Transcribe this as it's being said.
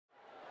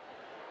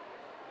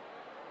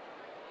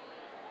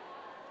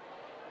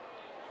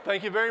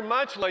Thank you very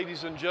much,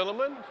 ladies and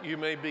gentlemen. You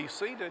may be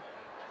seated.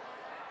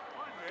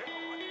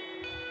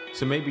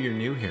 So maybe you're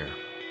new here,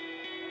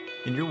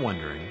 and you're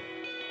wondering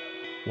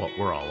what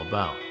we're all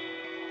about.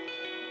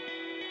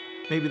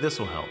 Maybe this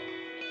will help.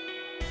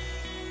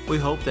 We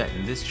hope that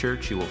in this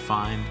church you will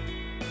find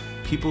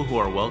people who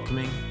are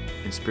welcoming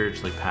and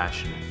spiritually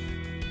passionate,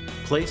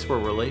 a place where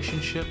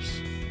relationships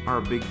are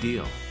a big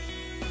deal,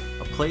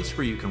 a place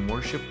where you can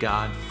worship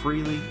God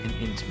freely and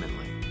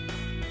intimately,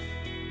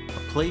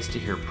 a place to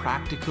hear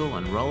practical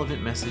and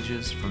relevant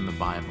messages from the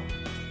Bible,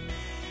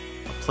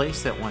 a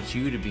place that wants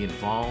you to be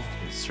involved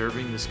in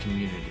serving this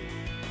community,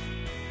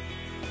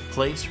 a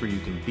place where you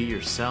can be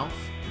yourself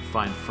and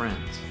find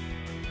friends,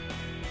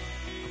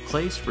 a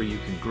place where you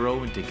can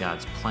grow into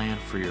God's plan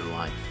for your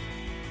life,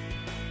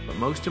 but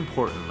most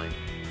importantly,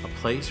 a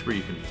place where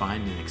you can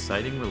find an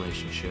exciting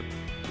relationship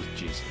with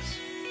Jesus.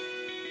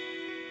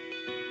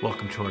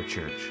 Welcome to our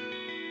church.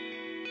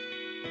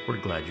 We're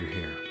glad you're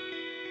here.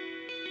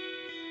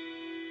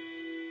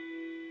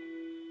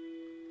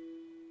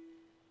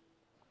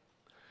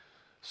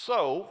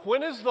 So,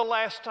 when is the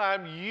last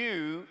time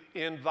you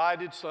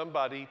invited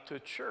somebody to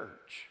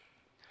church?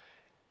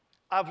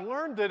 I've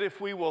learned that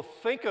if we will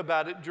think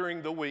about it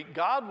during the week,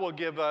 God will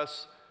give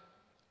us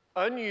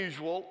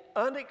unusual,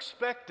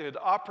 unexpected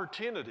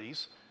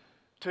opportunities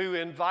to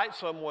invite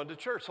someone to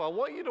church. So I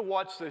want you to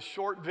watch this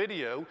short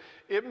video.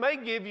 It may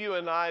give you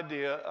an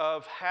idea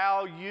of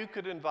how you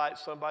could invite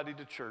somebody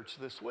to church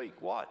this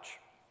week. Watch.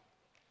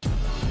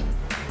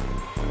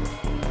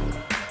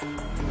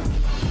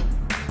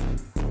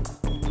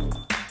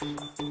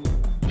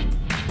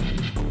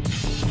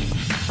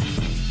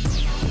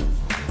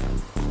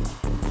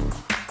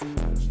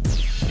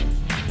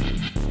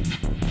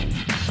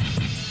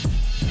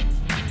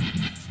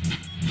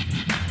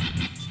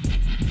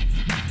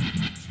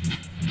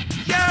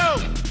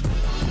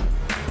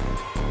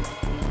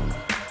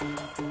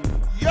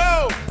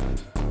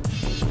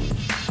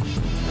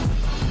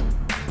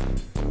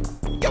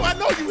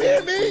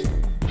 Hear me?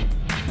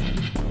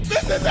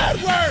 Mrs.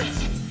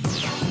 Edwards!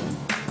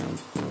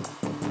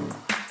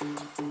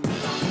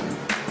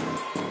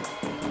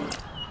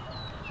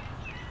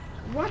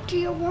 What do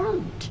you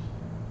want?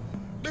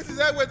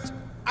 Mrs. Edwards,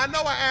 I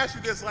know I ask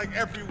you this like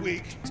every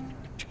week,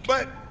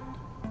 but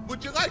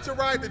would you like to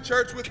ride to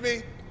church with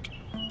me?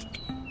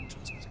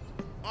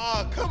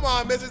 Oh, come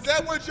on, Mrs.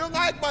 Edwards, you'll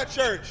like my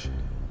church.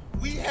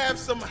 We have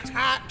some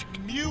hot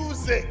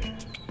music.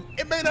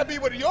 It may not be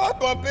what you're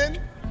bumping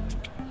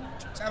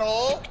at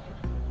all,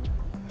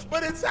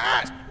 but it's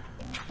hot.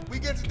 We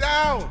get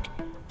down.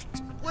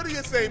 What do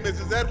you say,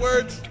 Mrs.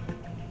 Edwards?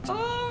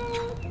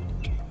 Oh,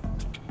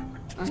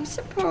 I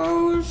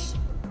suppose.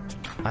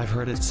 I've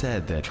heard it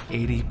said that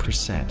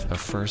 80% of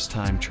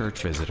first-time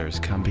church visitors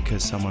come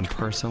because someone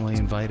personally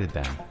invited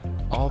them.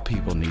 All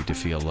people need to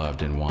feel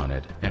loved and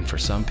wanted, and for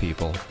some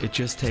people, it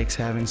just takes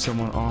having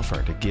someone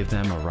offer to give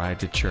them a ride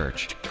to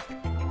church.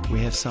 We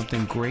have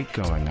something great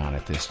going on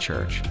at this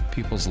church.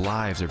 People's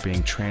lives are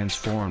being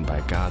transformed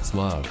by God's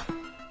love.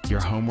 Your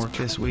homework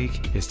this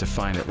week is to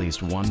find at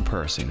least one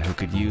person who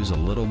could use a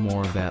little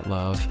more of that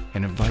love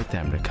and invite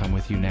them to come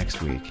with you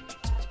next week.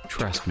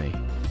 Trust me,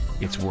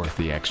 it's worth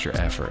the extra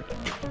effort.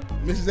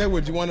 Mrs.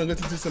 Edwards, you want to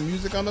listen to some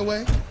music on the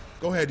way?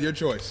 Go ahead, your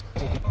choice.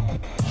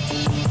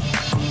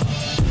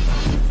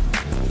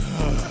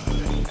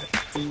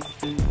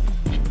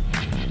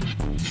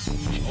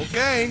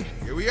 Okay,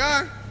 here we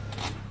are.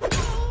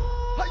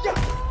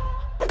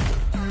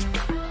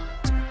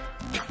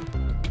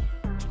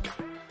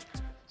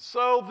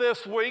 So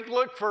this week,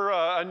 look for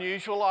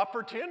unusual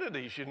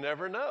opportunities. You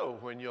never know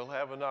when you'll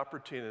have an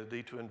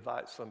opportunity to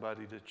invite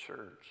somebody to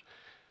church.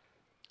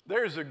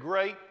 There's a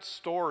great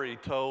story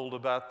told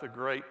about the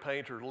great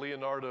painter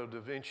Leonardo da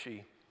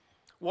Vinci.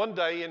 One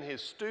day in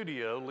his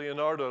studio,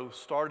 Leonardo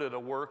started a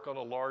work on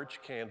a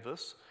large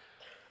canvas.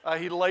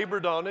 He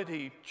labored on it.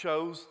 He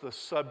chose the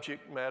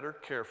subject matter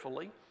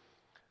carefully.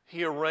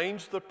 He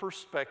arranged the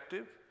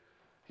perspective.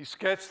 He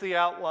sketched the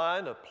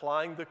outline,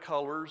 applying the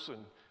colors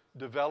and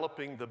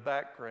developing the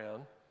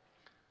background.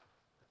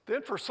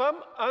 Then for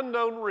some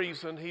unknown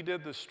reason, he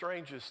did the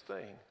strangest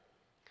thing.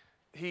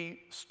 He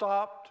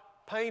stopped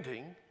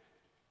painting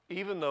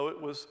even though it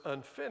was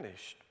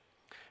unfinished.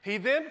 He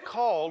then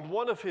called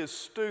one of his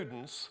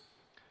students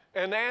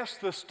and asked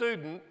the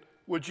student,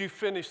 "Would you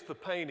finish the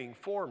painting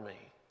for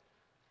me?"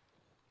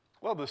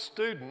 Well, the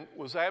student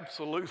was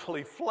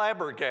absolutely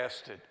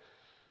flabbergasted.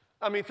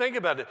 I mean, think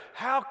about it.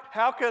 How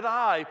could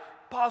I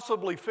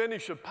possibly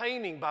finish a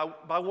painting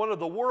by one of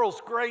the world's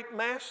great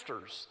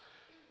masters?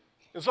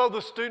 And so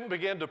the student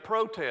began to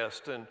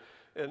protest and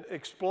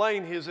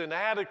explain his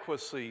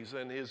inadequacies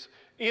and his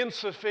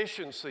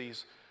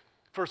insufficiencies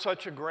for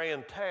such a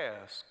grand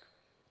task.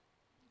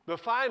 But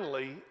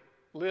finally,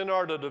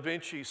 Leonardo da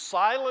Vinci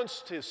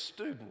silenced his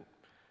student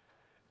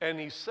and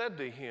he said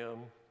to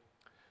him,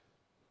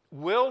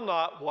 "Will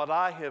not what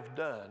I have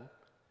done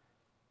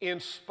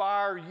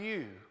inspire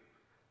you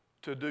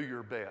to do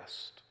your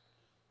best?"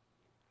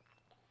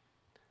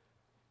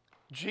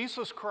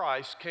 Jesus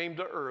Christ came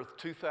to earth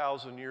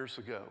 2,000 years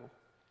ago.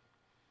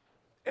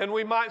 And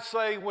we might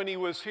say when he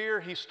was here,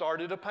 he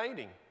started a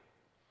painting.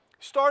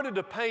 He started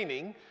a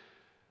painting,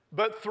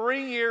 but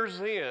 3 years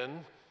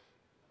in,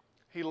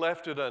 he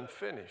left it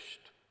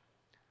unfinished.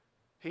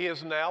 He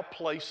has now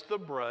placed the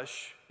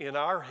brush in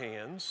our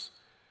hands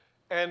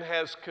and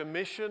has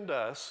commissioned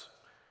us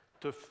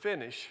to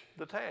finish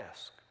the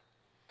task.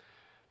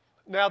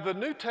 Now, the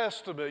New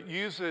Testament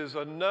uses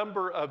a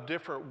number of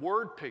different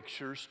word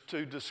pictures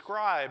to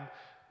describe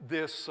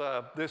this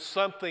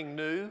something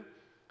new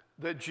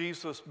that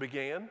Jesus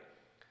began.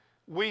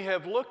 We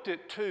have looked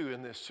at two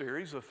in this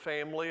series, a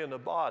family and a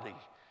body.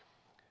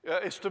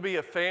 It's to be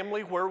a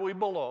family where we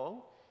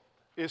belong.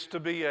 It's to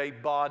be a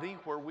body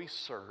where we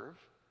serve.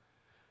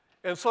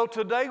 And so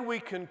today we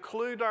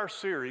conclude our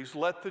series,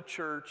 Let the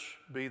Church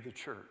Be the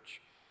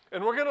Church.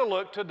 And we're going to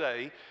look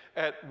today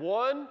at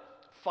one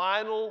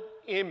final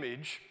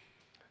image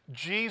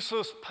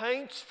Jesus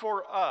paints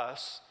for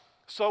us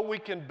so we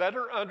can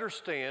better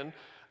understand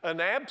an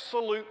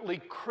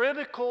absolutely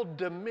critical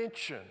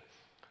dimension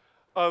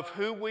of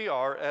who we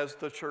are as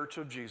the Church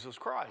of Jesus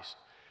Christ.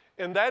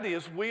 And that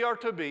is, we are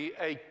to be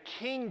a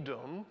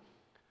kingdom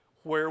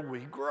where we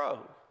grow.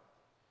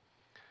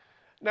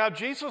 Now,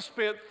 Jesus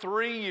spent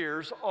 3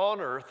 years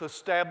on earth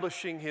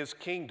establishing his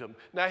kingdom.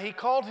 Now, he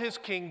called his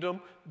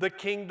kingdom the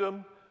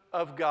kingdom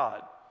of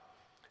God.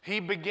 He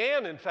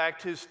began, in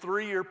fact, his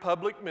 3-year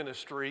public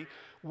ministry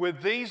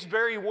with these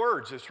very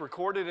words. It's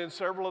recorded in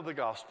several of the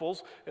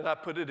Gospels, and I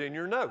put it in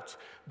your notes.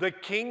 The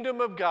kingdom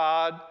of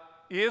God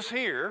is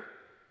here.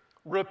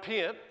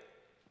 Repent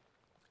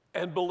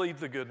and believe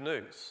the good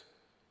news.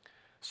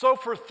 So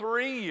for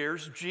 3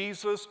 years,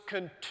 Jesus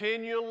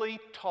continually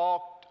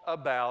talked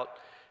about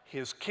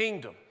his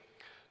kingdom.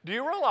 Do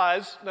you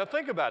realize, now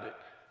think about it,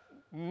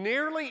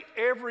 nearly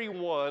every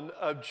one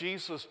of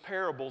Jesus'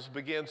 parables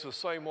begins the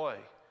same way.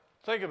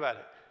 Think about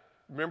it.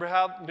 Remember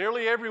how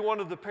nearly every one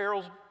of the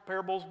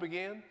parables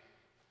began?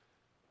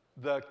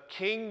 The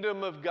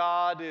kingdom of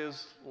God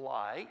is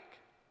like,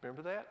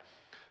 remember that?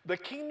 The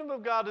kingdom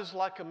of God is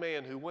like a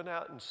man who went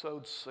out and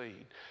sowed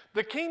seed.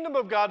 The kingdom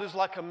of God is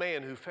like a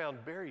man who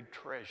found buried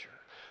treasure.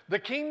 The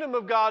kingdom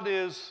of God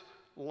is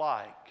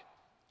like.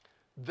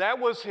 That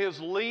was his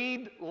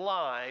lead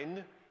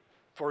line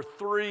for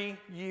 3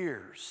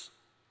 years.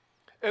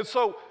 And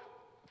so,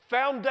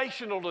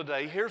 foundational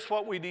today, here's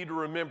what we need to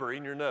remember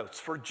in your notes.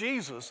 For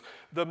Jesus,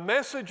 the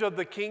message of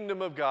the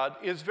kingdom of God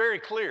is very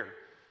clear.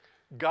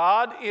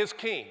 God is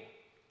king.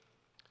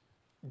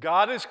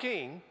 God is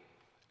king,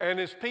 and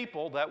his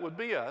people, that would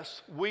be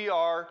us, we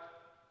are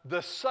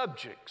the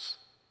subjects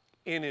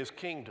in his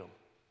kingdom.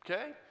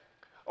 Okay?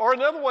 Or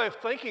another way of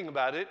thinking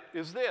about it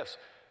is this.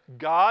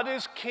 God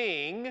is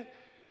king,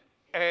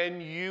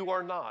 and you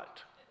are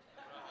not.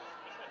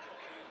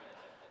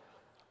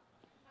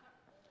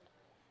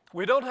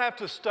 We don't have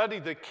to study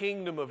the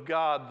kingdom of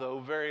God, though,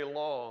 very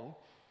long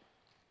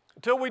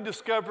until we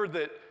discover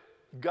that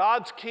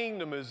God's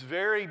kingdom is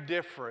very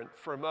different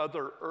from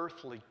other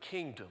earthly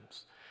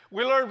kingdoms.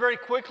 We learn very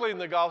quickly in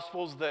the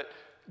Gospels that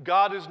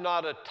God is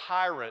not a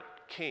tyrant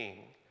king.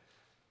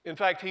 In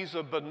fact, he's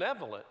a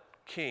benevolent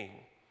king.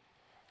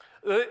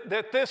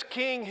 That this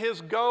king,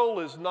 his goal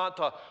is not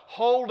to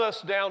hold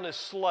us down as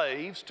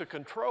slaves, to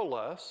control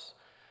us,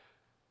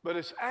 but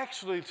it's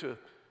actually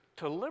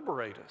to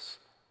liberate us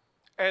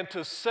and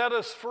to set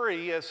us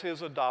free as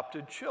his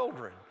adopted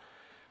children.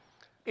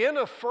 In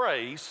a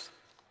phrase,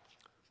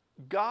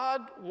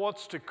 God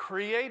wants to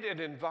create an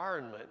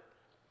environment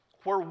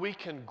where we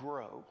can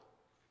grow,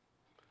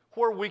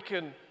 where we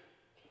can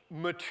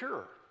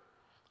mature,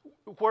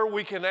 where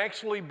we can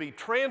actually be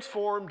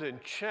transformed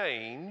and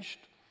changed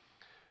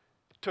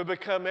to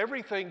become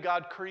everything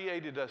God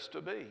created us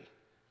to be.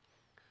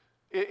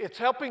 It's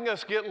helping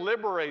us get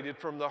liberated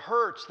from the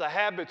hurts, the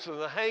habits, and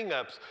the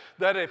hang-ups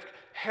that have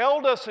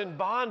held us in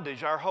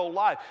bondage our whole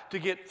life, to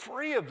get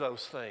free of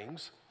those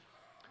things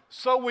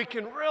so we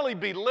can really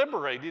be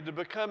liberated to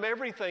become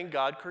everything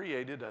God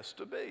created us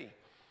to be.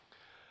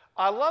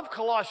 I love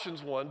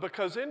Colossians 1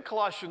 because in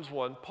Colossians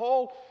 1,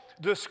 Paul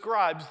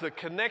describes the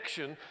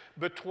connection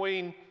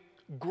between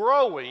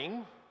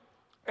growing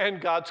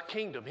and God's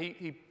kingdom.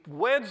 He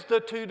weds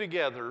the two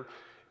together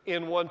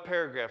in one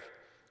paragraph.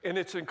 And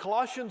it's in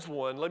Colossians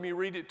 1. Let me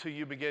read it to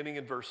you beginning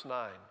in verse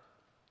 9.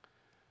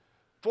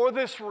 For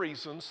this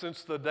reason,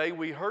 since the day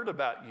we heard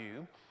about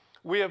you,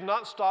 we have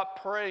not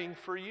stopped praying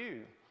for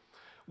you.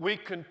 We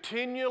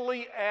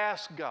continually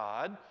ask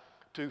God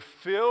to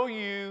fill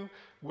you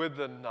with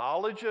the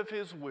knowledge of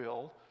his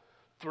will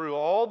through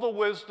all the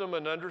wisdom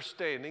and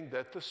understanding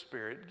that the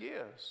Spirit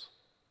gives,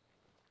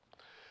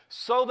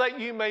 so that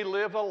you may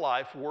live a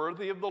life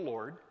worthy of the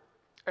Lord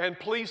and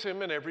please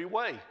him in every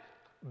way,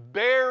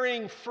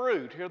 bearing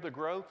fruit, hear the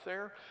growth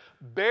there?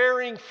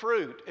 Bearing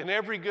fruit in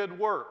every good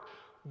work,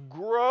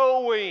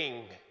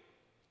 growing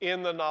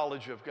in the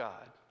knowledge of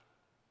God,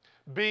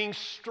 being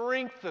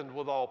strengthened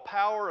with all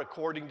power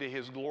according to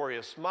his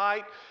glorious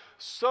might,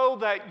 so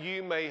that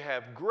you may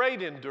have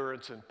great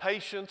endurance and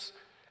patience,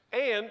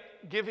 and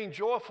giving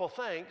joyful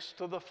thanks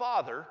to the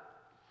Father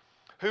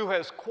who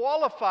has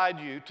qualified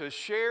you to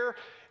share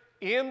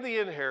in the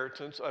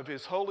inheritance of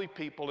his holy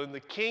people in the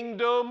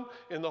kingdom,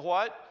 in the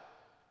what?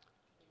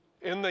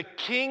 In the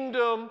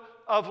kingdom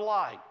of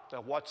light.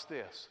 Now watch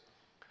this.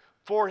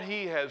 For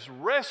he has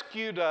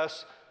rescued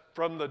us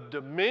from the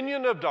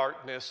dominion of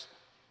darkness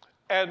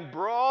and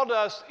brought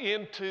us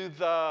into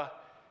the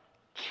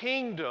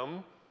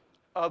kingdom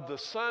of the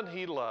Son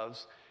he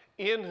loves,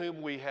 in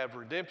whom we have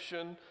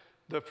redemption,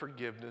 the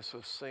forgiveness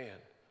of sin.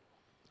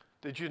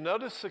 Did you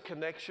notice the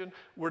connection?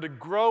 We're to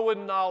grow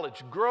in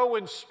knowledge, grow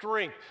in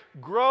strength,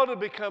 grow to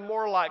become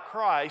more like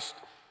Christ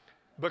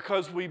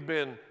because we've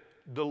been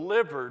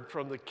delivered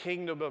from the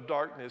kingdom of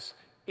darkness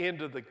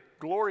into the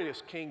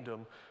glorious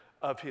kingdom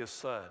of his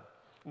Son.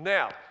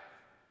 Now,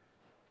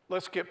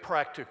 let's get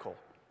practical.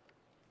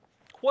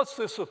 What's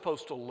this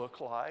supposed to look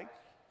like?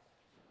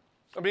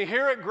 I mean,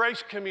 here at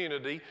Grace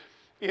Community,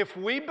 if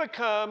we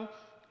become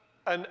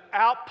an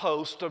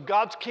outpost of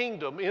God's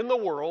kingdom in the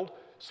world,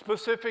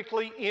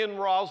 specifically in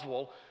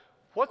Roswell,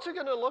 what's it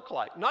going to look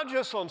like? Not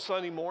just on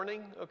Sunday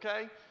morning,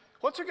 okay?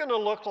 What's it going to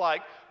look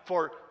like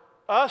for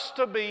us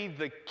to be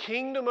the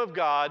kingdom of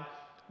God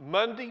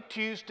Monday,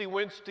 Tuesday,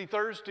 Wednesday,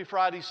 Thursday,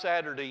 Friday,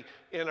 Saturday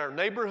in our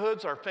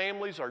neighborhoods, our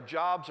families, our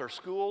jobs, our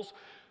schools,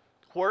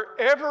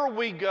 wherever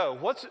we go?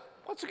 What's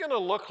it going to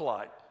look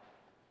like?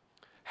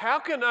 How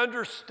can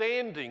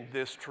understanding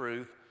this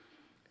truth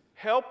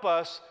help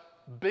us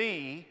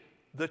be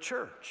the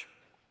church?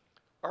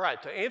 All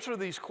right, to answer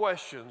these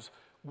questions,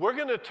 we're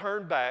going to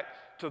turn back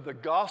to the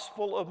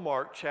Gospel of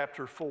Mark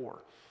chapter 4.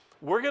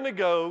 We're going to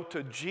go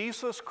to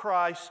Jesus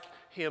Christ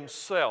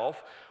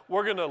himself.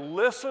 We're going to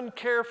listen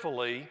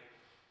carefully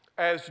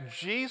as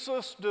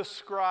Jesus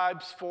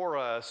describes for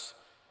us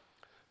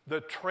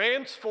the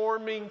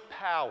transforming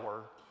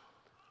power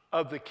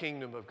of the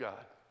kingdom of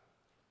God.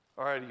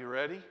 All right, are you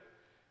ready?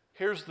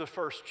 Here's the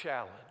first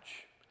challenge.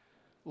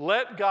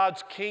 Let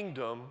God's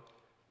kingdom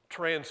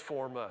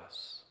transform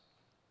us.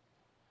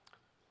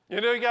 You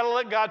know, you got to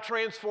let God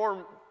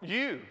transform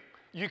you.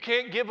 You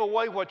can't give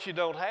away what you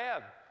don't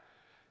have.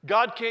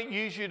 God can't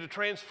use you to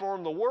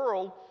transform the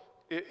world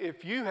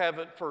if you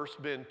haven't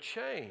first been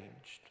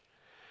changed.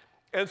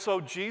 And so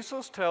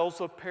Jesus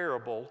tells a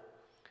parable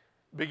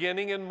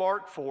beginning in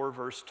Mark 4,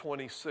 verse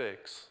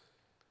 26.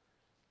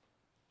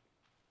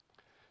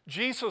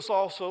 Jesus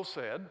also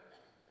said,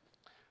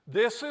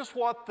 "This is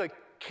what the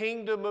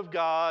kingdom of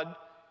God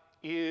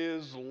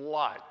is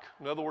like."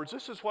 In other words,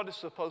 this is what it's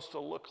supposed to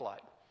look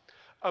like.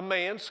 A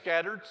man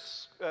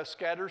scatters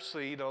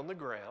seed on the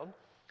ground.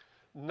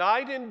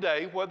 Night and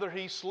day, whether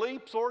he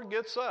sleeps or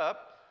gets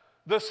up,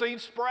 the seed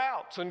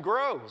sprouts and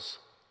grows,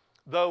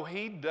 though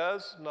he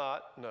does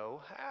not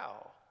know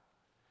how.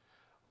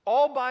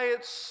 All by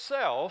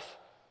itself,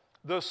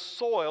 the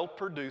soil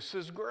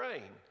produces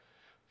grain.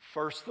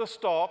 First the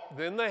stalk,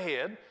 then the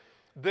head,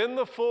 then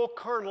the full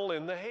kernel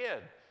in the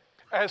head.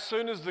 As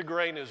soon as the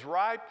grain is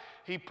ripe,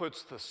 he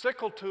puts the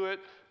sickle to it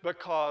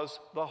because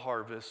the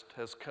harvest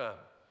has come.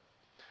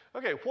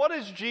 Okay, what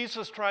is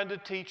Jesus trying to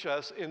teach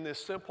us in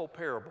this simple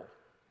parable?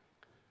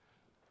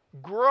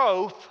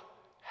 Growth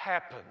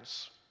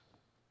happens.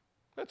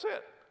 That's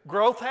it.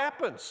 Growth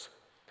happens.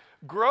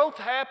 Growth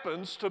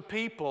happens to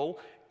people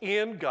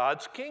in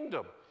God's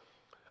kingdom.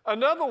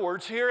 In other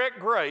words, here at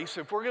Grace,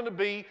 if we're going to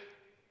be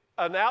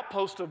an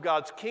outpost of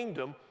God's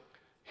kingdom,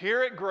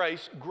 here at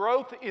Grace,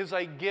 growth is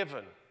a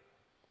given.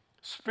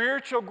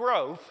 Spiritual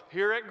growth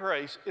here at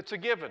Grace, it's a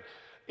given.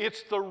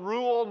 It's the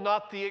rule,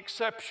 not the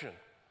exception.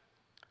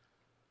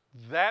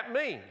 That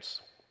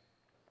means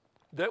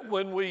that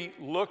when we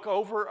look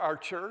over our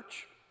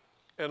church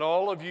and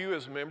all of you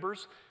as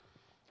members,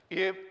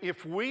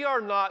 if we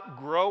are not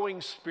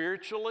growing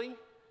spiritually,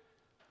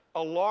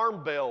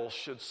 alarm bells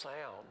should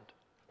sound.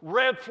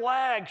 Red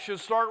flags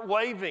should start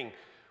waving.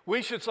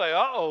 We should say,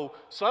 uh-oh,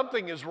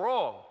 something is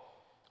wrong.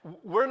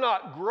 We're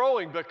not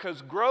growing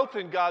because growth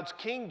in God's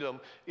kingdom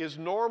is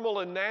normal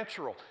and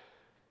natural.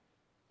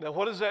 Now,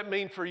 what does that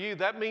mean for you?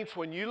 That means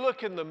when you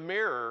look in the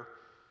mirror,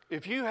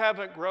 if you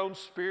haven't grown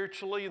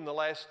spiritually in the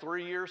last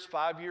 3 years,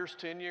 5 years,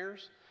 10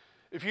 years,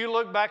 if you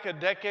look back a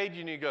decade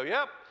and you go,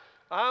 yep,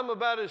 I'm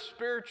about as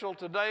spiritual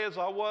today as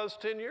I was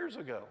 10 years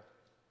ago.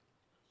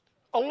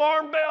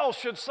 Alarm bells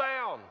should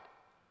sound.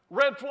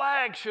 Red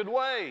flags should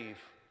wave.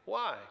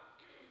 Why?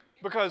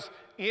 Because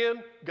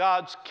in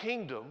God's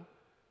kingdom,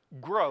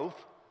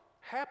 growth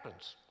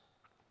happens.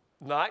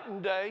 Night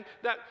and day.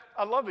 Now,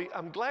 I love it.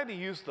 I'm glad he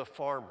used the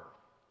farmer.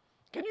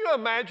 Can you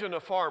imagine a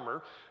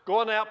farmer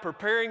going out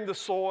preparing the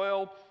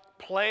soil,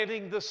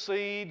 planting the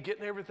seed,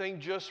 getting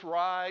everything just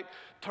right,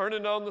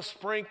 turning on the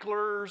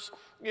sprinklers,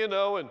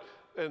 and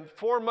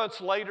 4 months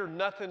later,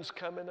 nothing's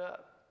coming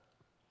up.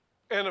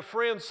 And a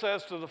friend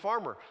says to the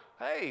farmer,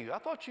 "Hey, I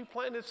thought you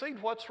planted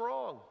seed. What's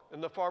wrong?"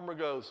 And the farmer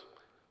goes,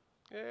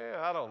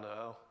 "Yeah, I don't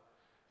know.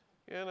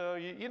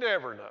 You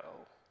never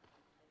know."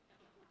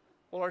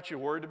 "Well, aren't you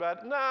worried about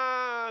it?"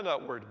 "Nah, I'm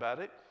not worried about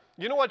it."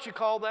 You know what you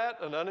call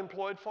that? An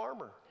unemployed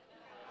farmer.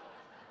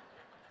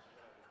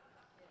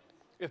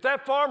 If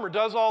that farmer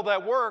does all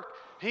that work,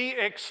 he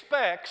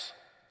expects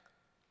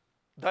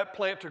that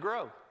plant to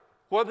grow.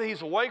 Whether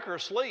he's awake or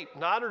asleep,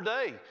 night or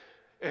day.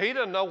 He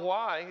doesn't know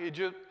why.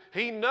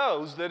 He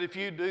knows that if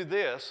you do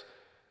this,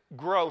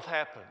 growth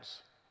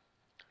happens.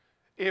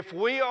 If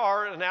we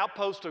are an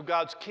outpost of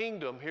God's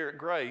kingdom here at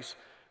Grace,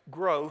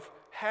 growth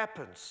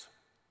happens.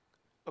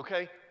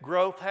 Okay?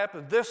 Growth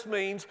happens. This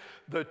means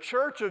the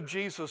Church of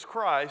Jesus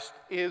Christ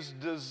is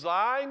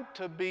designed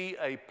to be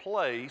a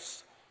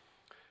place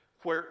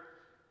where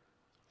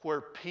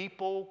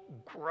people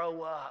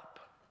grow up.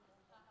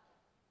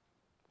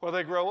 Where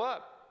they grow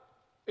up.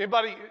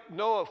 Anybody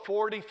know a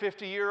 40,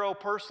 50-year-old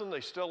person,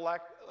 they still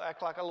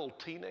act like a little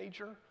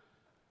teenager?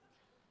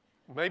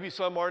 Maybe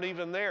some aren't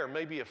even there.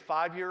 Maybe a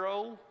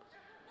 5-year-old.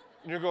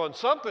 And you're going,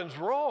 something's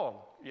wrong.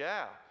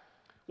 Yeah.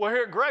 Well,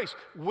 here at Grace,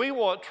 we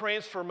want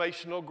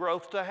transformational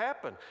growth to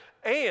happen.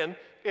 And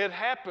it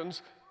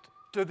happens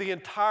to the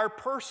entire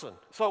person.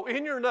 So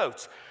in your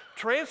notes,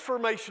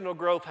 transformational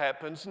growth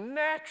happens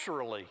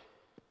naturally.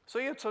 See,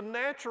 it's a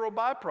natural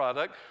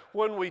byproduct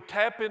when we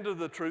tap into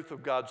the truth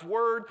of God's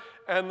Word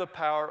and the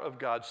power of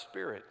God's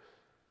Spirit.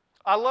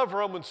 I love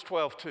Romans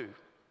 12:2.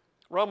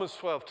 Romans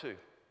 12:2.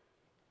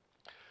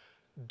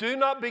 Do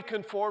not be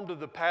conformed to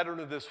the pattern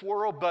of this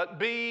world, but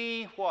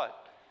be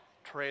what?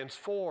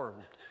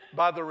 Transformed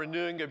by the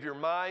renewing of your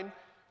mind.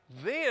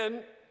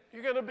 Then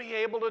you're going to be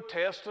able to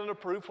test and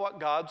approve what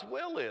God's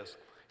will is.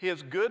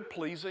 His good,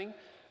 pleasing,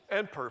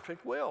 and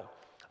perfect will.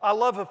 I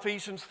love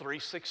Ephesians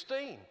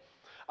 3:16.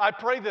 I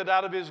pray that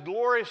out of His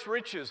glorious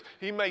riches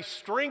He may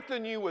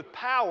strengthen you with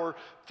power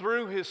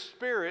through His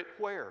Spirit,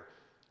 where?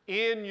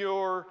 In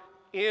your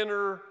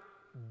inner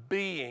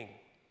being.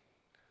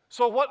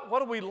 So what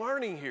are we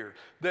learning here?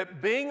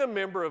 That being a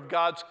member of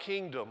God's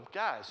kingdom,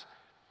 guys,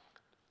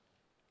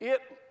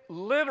 it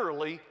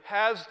literally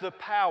has the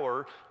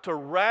power to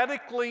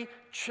radically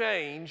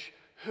change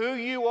who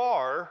you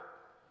are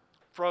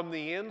from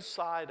the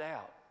inside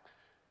out.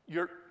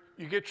 You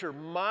get your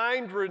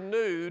mind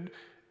renewed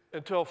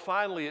until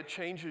finally it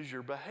changes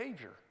your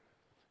behavior.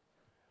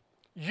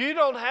 You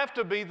don't have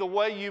to be the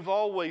way you've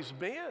always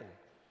been.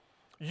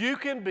 You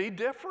can be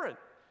different,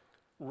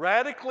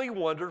 radically,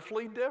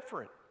 wonderfully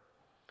different.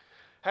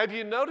 Have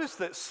you noticed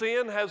that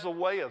sin has a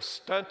way of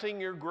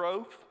stunting your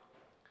growth?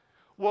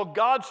 Well,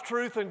 God's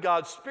truth and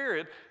God's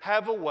Spirit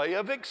have a way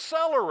of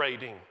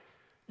accelerating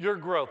your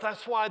growth.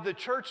 That's why the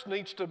church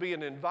needs to be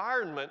an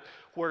environment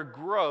where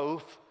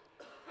growth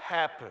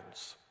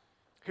happens.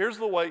 Here's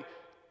the way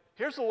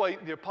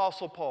the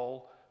Apostle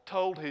Paul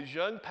told his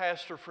young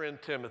pastor friend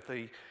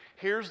Timothy.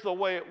 Here's the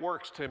way it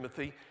works,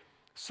 Timothy.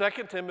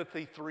 2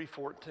 Timothy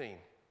 3:14.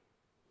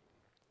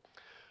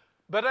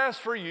 But as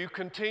for you,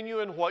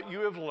 continue in what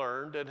you have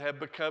learned and have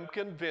become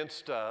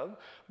convinced of,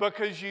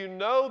 because you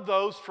know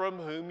those from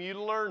whom you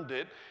learned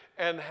it,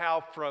 and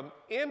how from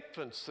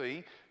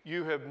infancy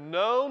you have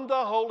known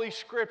the Holy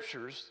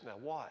Scriptures, now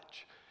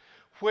watch,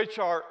 which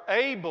are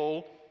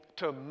able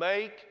to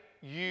make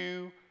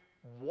you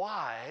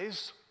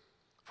wise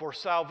for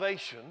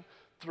salvation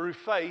through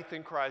faith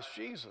in Christ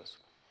Jesus.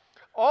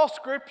 All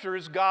Scripture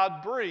is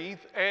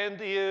God-breathed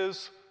and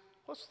is,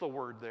 what's the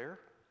word there?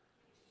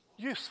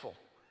 Useful.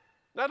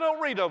 Now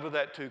don't read over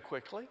that too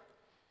quickly.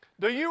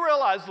 Do you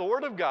realize the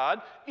Word of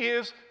God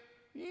is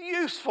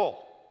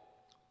useful?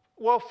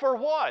 Well, for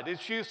what?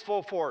 It's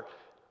useful for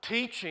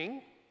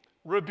teaching,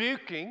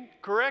 rebuking,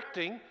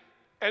 correcting,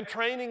 and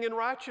training in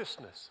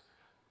righteousness.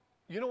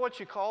 You know what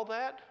you call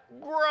that?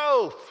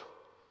 Growth.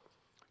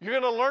 You're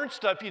going to learn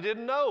stuff you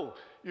didn't know.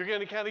 You're going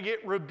to kind of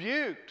get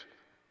rebuked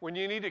when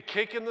you need a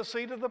kick in the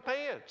seat of the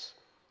pants.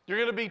 You're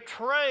going to be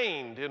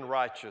trained in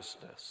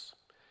righteousness.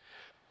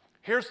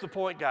 Here's the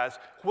point, guys.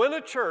 When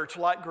a church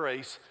like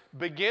Grace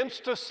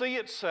begins to see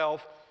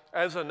itself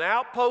as an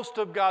outpost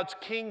of God's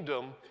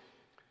kingdom,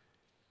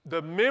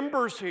 the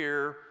members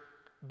here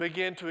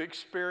begin to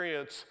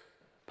experience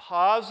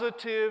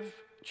positive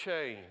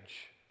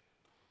change,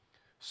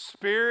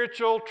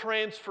 spiritual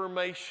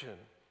transformation.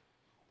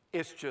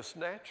 It's just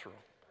natural.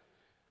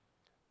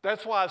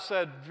 That's why I've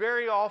said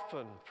very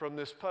often from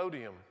this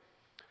podium,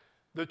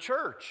 the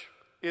church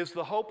is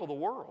the hope of the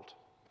world.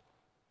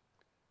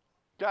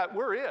 God,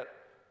 we're it.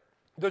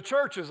 The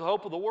church is the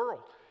hope of the world.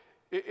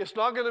 It's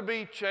not going to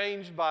be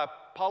changed by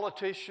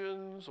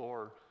politicians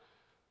or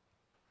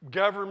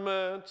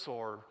governments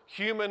or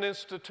human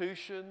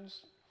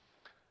institutions.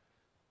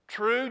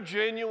 True,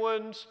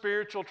 genuine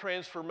spiritual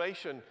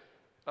transformation,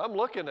 I'm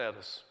looking at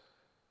us.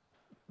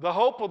 The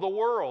hope of the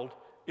world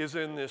is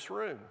in this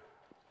room.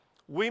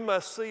 We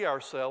must see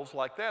ourselves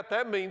like that.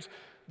 That means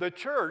the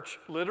church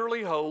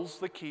literally holds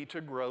the key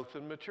to growth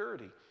and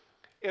maturity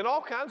in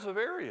all kinds of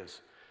areas.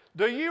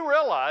 Do you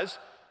realize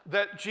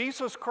that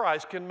Jesus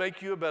Christ can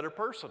make you a better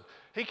person?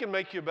 He can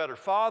make you a better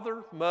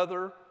father,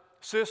 mother,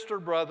 sister,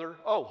 brother,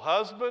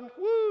 husband.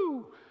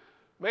 Woo!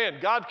 Man,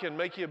 God can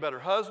make you a better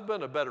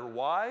husband, a better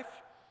wife,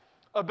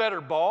 a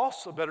better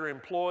boss, a better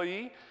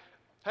employee.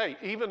 Hey,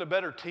 even a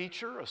better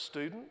teacher, a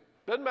student.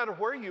 Doesn't matter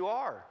where you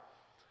are.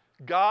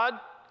 God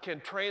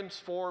can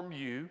transform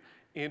you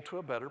into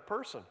a better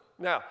person.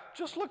 Now,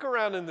 just look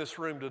around in this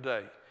room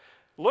today.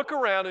 Look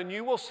around and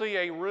you will see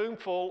a room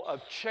full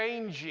of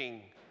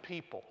changing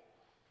people.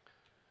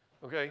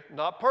 Okay,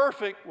 not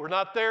perfect, we're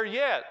not there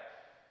yet,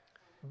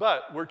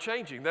 but we're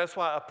changing. That's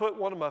why I put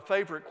one of my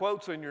favorite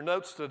quotes in your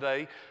notes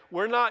today.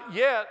 We're not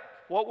yet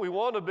what we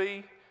want to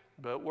be,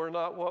 but we're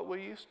not what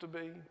we used to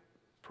be.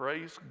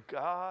 Praise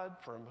God,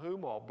 from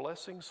whom all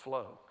blessings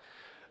flow.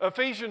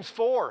 Ephesians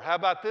 4, how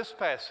about this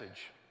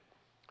passage?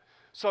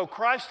 So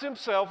Christ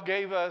himself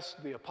gave us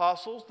the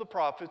apostles, the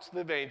prophets,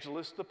 the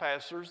evangelists, the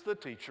pastors, the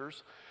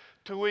teachers,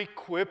 to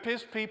equip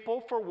his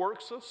people for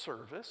works of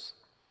service,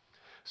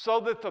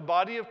 so that the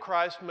body of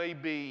Christ may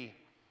be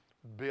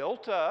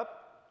built up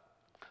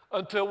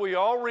until we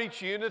all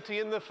reach unity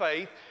in the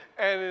faith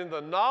and in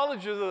the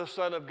knowledge of the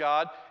Son of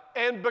God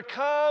and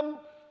become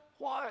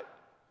what?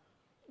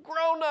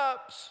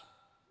 Grown-ups,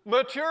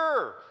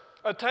 mature,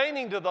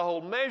 attaining to the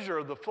whole measure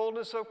of the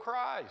fullness of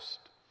Christ.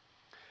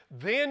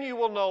 Then you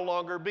will no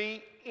longer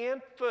be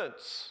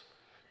infants,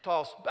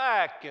 tossed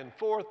back and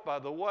forth by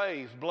the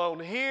waves, blown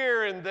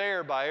here and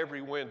there by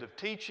every wind of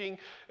teaching,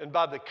 and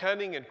by the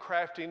cunning and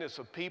craftiness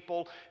of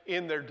people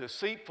in their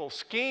deceitful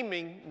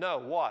scheming. No,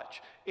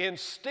 watch.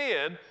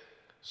 Instead,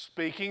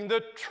 speaking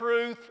the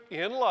truth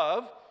in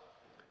love,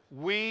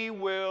 we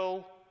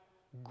will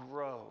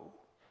grow.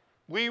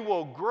 We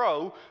will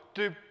grow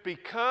to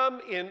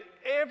become in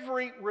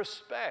every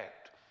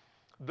respect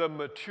the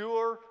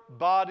mature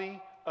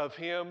body of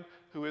him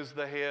who is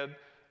the head,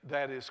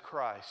 that is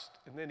Christ.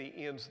 And then he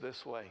ends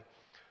this way.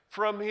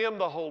 From him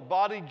the whole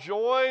body,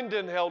 joined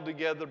and held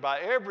together by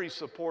every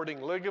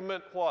supporting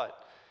ligament, what?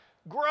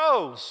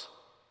 Grows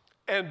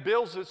and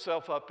builds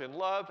itself up in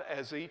love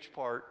as each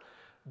part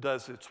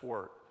does its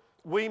work.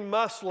 We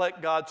must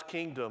let God's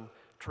kingdom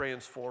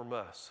transform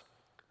us.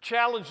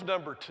 Challenge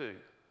number 2.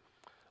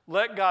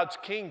 Let God's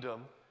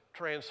kingdom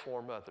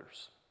transform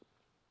others.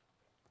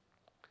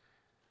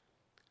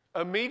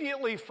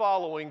 Immediately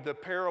following the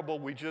parable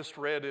we just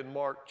read in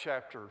Mark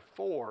chapter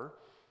 4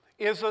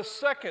 is a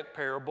second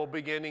parable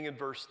beginning in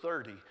verse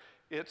 30.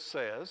 It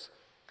says,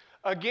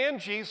 again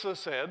Jesus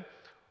said,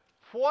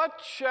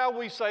 what shall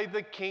we say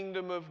the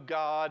kingdom of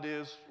God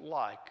is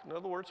like? In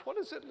other words, what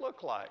does it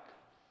look like?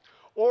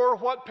 Or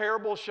what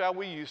parable shall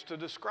we use to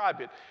describe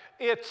it?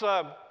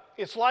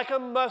 It's like a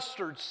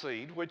mustard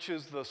seed, which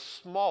is the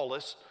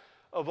smallest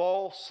of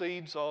all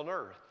seeds on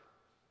earth.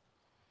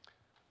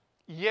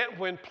 Yet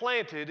when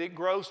planted, it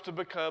grows to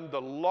become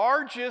the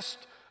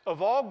largest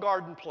of all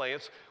garden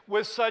plants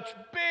with such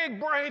big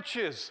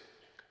branches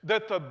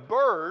that the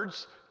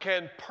birds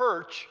can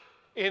perch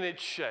in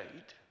its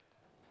shade.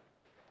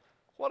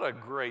 What a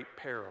great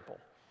parable.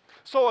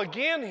 So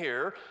again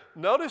here,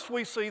 notice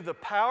we see the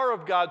power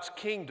of God's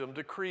kingdom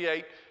to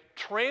create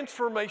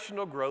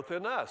transformational growth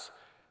in us.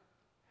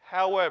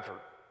 However,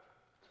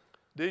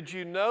 did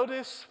you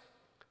notice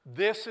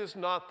this is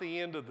not the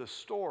end of the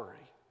story?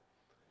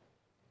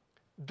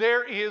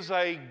 There is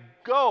a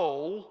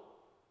goal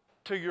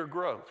to your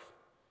growth.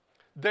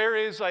 There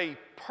is a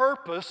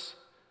purpose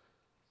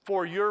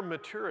for your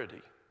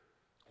maturity.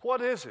 What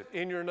is it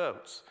in your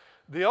notes?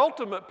 The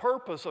ultimate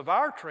purpose of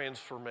our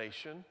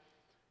transformation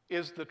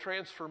is the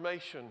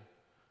transformation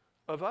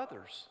of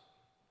others.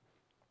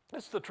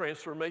 It's the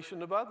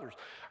transformation of others.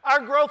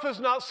 Our growth is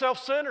not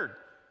self-centered.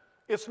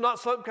 It's not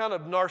some kind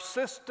of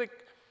narcissistic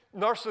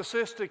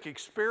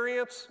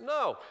experience.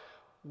 No.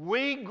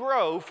 We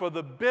grow for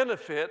the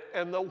benefit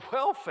and the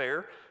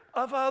welfare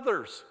of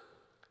others.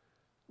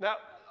 Now,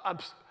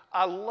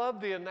 I love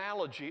the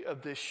analogy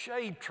of this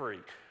shade tree,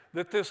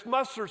 that this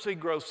mustard seed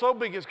grows so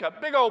big it's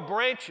got big old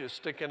branches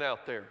sticking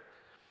out there.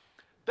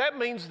 That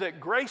means that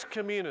Grace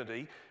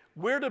Community,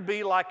 we're to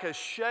be like a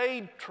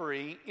shade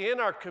tree in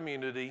our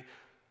community,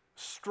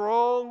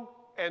 strong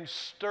and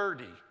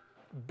sturdy,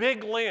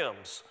 big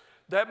limbs.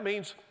 That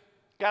means,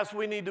 guys,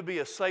 we need to be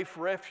a safe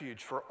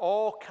refuge for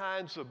all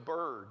kinds of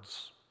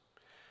birds.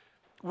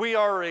 We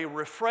are a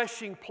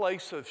refreshing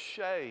place of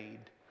shade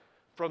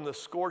from the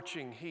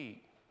scorching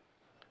heat.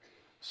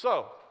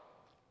 So,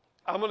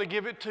 I'm going to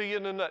give it to you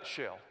in a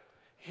nutshell.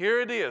 Here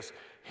it is.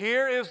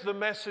 Here is the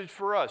message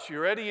for us. You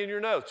ready in your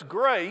notes?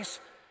 Grace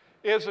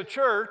is a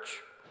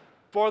church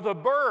for the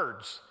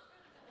birds.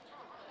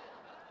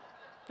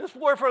 It's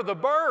more for the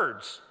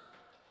birds.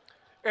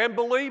 And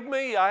believe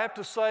me, I have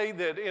to say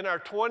that in our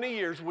 20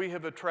 years, we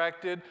have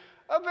attracted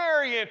a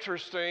very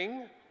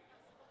interesting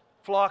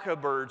flock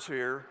of birds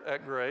here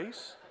at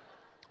Grace.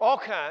 All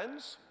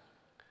kinds.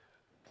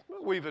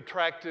 We've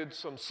attracted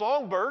some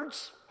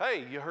songbirds.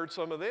 Hey, you heard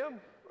some of them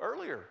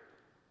earlier.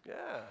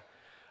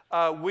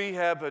 Yeah. We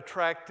have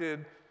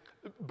attracted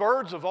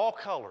birds of all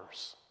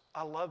colors.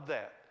 I love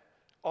that.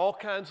 All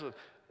kinds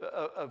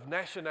of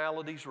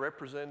nationalities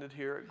represented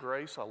here at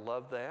Grace. I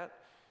love that.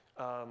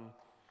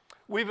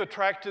 We've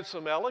attracted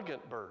some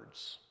elegant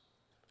birds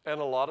and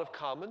a lot of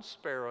common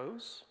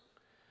sparrows,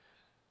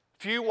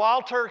 few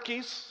wild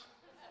turkeys,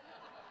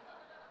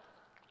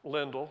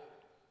 Lindell,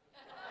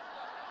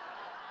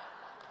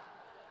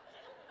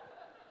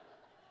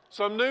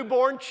 some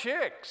newborn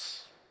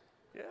chicks,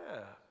 Yeah.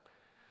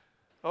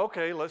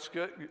 Okay, let's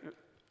get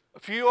a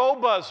few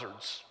old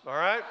buzzards, all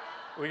right?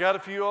 We got a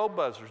few old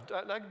buzzards.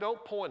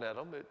 Don't point at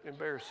them, it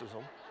embarrasses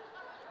them.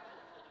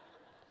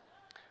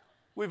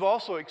 We've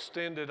also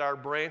extended our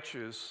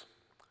branches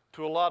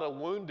to a lot of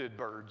wounded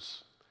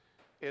birds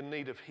in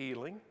need of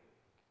healing.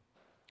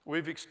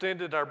 We've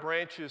extended our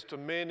branches to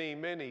many,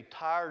 many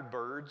tired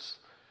birds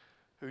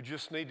who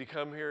just need to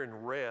come here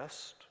and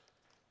rest.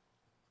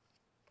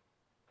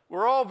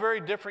 We're all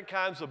very different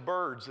kinds of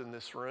birds in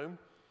this room,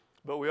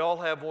 but we all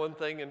have one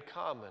thing in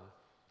common.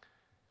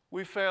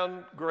 We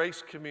found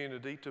Grace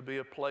Community to be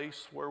a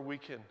place where we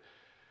can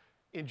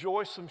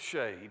enjoy some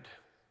shade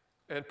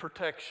and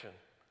protection,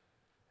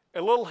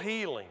 a little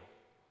healing,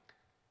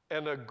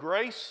 and a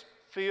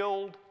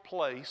grace-filled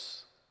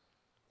place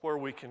where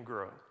we can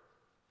grow.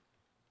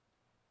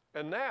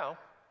 And now,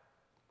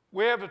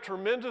 we have a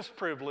tremendous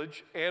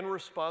privilege and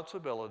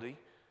responsibility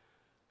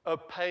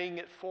of paying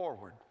it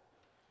forward.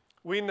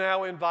 We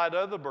now invite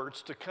other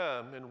birds to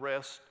come and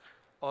rest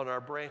on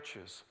our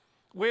branches.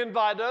 We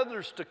invite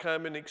others to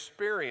come and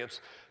experience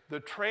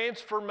the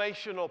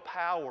transformational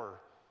power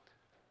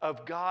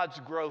of God's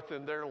growth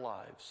in their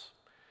lives.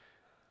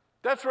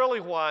 That's really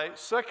why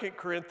 2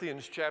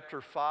 Corinthians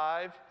chapter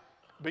 5,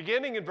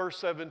 beginning in verse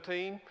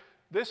 17,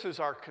 this is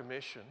our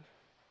commission.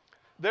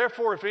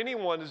 Therefore, if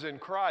anyone is in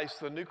Christ,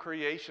 the new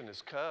creation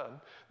has come.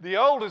 The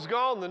old is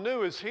gone, the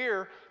new is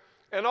here.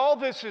 And all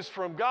this is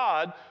from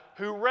God,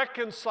 who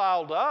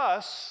reconciled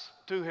us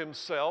to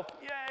himself.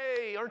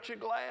 Yay, aren't you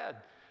glad?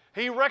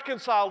 He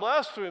reconciled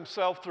us to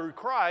himself through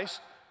Christ,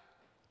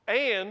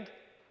 and,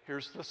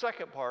 here's the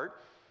second part,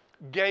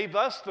 gave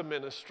us the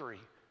ministry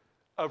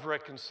of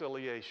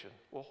reconciliation.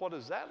 Well, what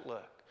does that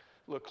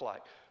look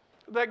like?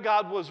 That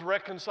God was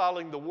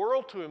reconciling the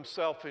world to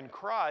himself in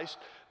Christ,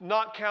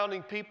 not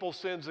counting people's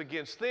sins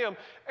against them,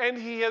 and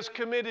he has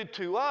committed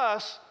to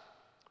us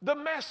the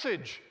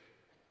message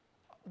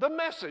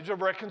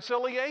of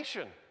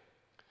reconciliation.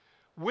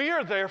 We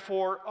are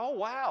therefore, oh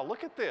wow,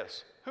 look at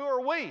this. Who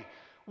are we?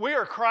 We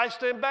are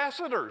Christ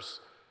ambassadors,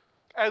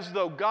 as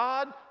though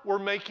God were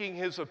making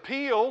his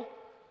appeal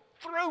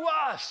through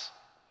us.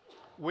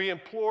 We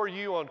implore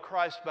you on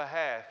Christ's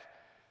behalf,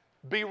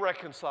 be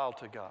reconciled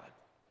to God.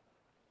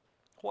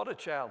 What a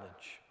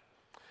challenge.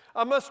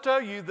 I must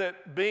tell you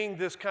that being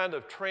this kind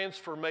of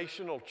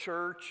transformational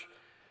church,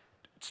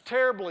 it's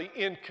terribly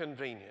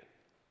inconvenient,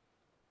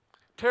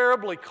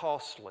 terribly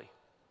costly.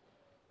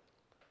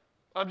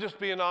 I'm just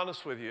being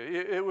honest with you.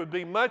 It would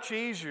be much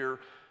easier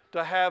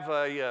to have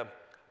a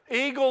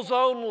Eagles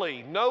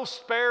only, no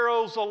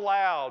sparrows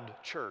allowed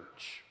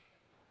church.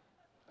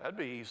 That'd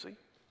be easy.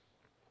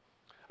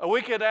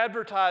 We could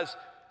advertise,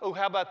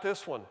 how about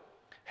this one?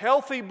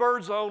 Healthy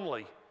birds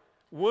only.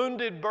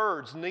 Wounded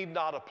birds need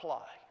not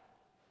apply.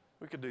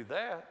 We could do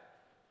that.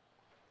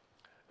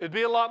 It'd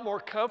be a lot more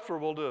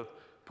comfortable to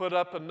put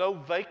up a no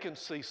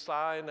vacancy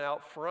sign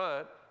out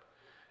front,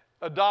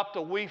 adopt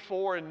a we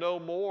for and no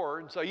more,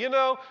 and say,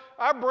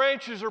 our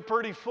branches are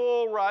pretty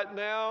full right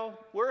now.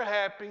 We're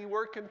happy,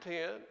 we're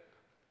content.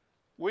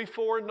 We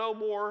for and no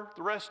more.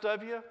 The rest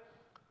of you,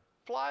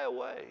 fly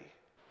away.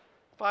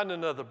 Find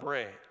another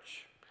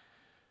branch.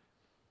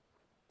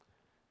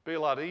 Be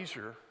a lot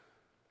easier.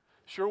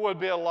 Sure would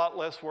be a lot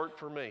less work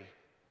for me.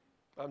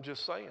 I'm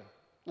just saying.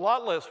 A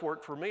lot less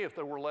work for me if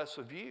there were less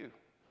of you.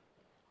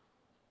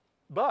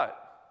 But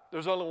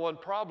there's only one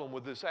problem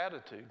with this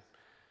attitude.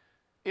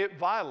 It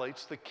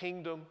violates the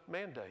kingdom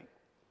mandate.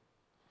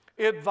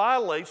 It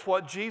violates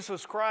what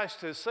Jesus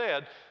Christ has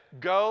said,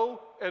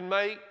 go and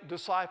make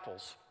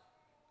disciples.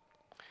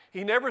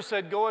 He never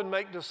said go and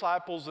make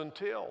disciples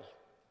until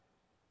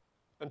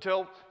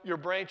your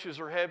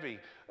branches are heavy,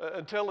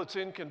 until it's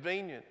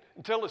inconvenient,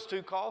 until it's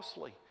too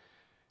costly.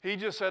 He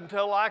just said,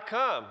 until I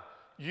come,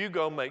 you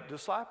go make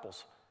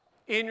disciples.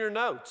 In your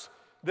notes,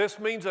 this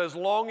means as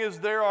long as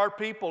there are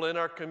people in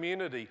our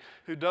community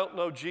who don't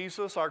know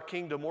Jesus, our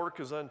kingdom work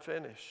is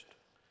unfinished.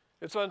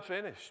 It's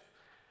unfinished.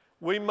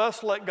 We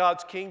must let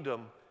God's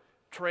kingdom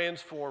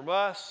transform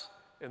us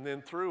and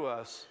then through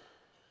us,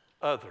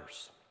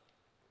 others.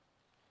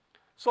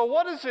 So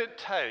what does it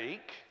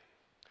take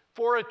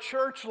for a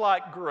church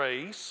like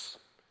Grace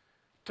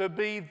to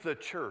be the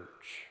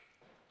church?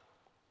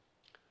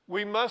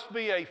 We must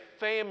be a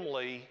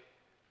family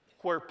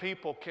where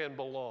people can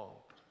belong.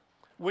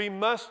 We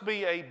must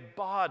be a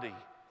body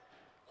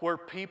where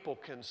people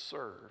can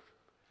serve.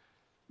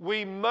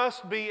 We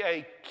must be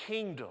a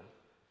kingdom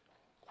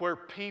where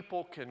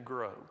people can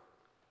grow.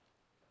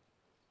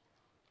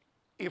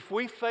 If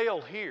we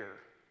fail here,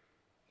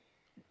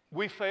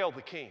 we fail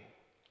the King.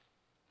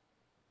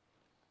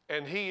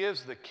 And he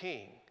is the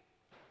King,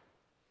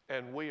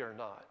 and we are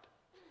not.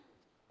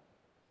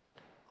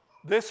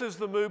 This is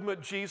the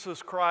movement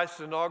Jesus Christ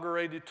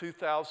inaugurated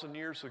 2,000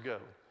 years ago.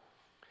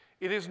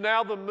 It is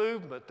now the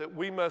movement that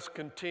we must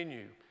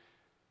continue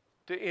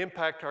to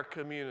impact our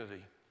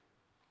community.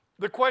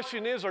 The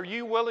question is, are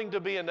you willing to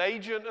be an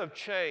agent of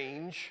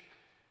change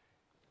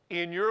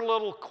in your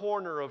little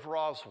corner of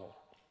Roswell?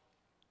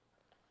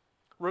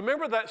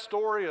 Remember that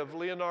story of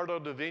Leonardo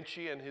da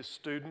Vinci and his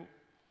student?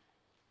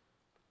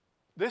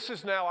 This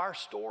is now our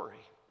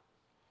story.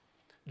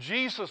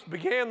 Jesus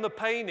began the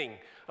painting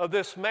of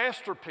this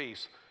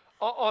masterpiece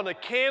on a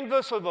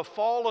canvas of a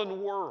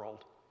fallen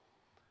world.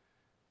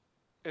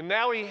 And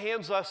now he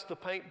hands us the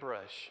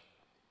paintbrush.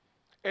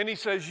 And he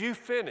says, you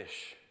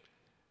finish.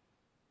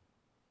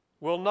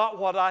 Will not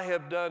what I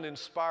have done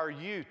inspire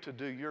you to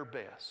do your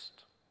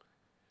best?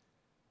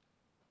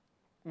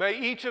 May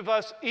each of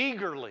us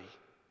eagerly,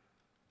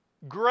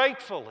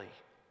 gratefully,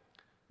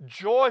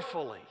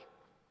 joyfully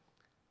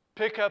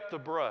pick up the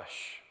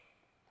brush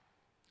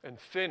and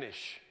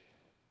finish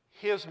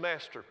his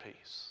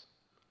masterpiece.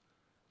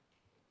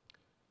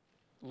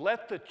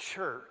 Let the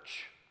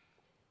church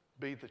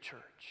be the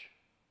church.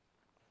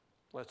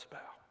 Let's bow.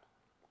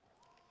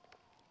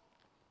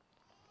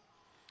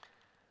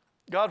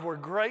 God, we're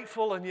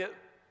grateful and yet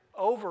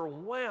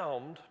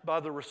overwhelmed by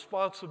the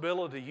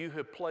responsibility you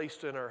have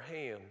placed in our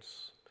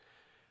hands.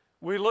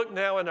 We look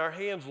now in our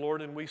hands,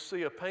 Lord, and we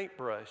see a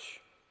paintbrush,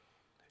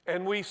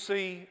 and we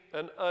see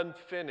an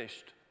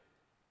unfinished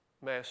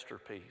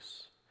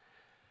masterpiece.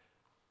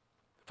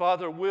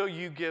 Father, will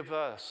you give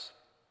us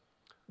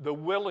the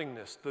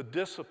willingness, the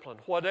discipline,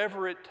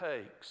 whatever it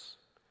takes,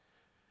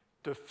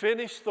 to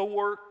finish the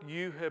work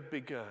you have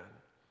begun?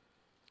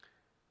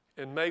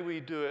 And may we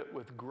do it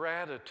with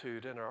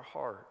gratitude in our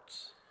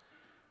hearts.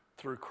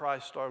 Through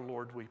Christ our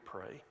Lord we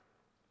pray.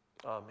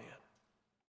 Amen.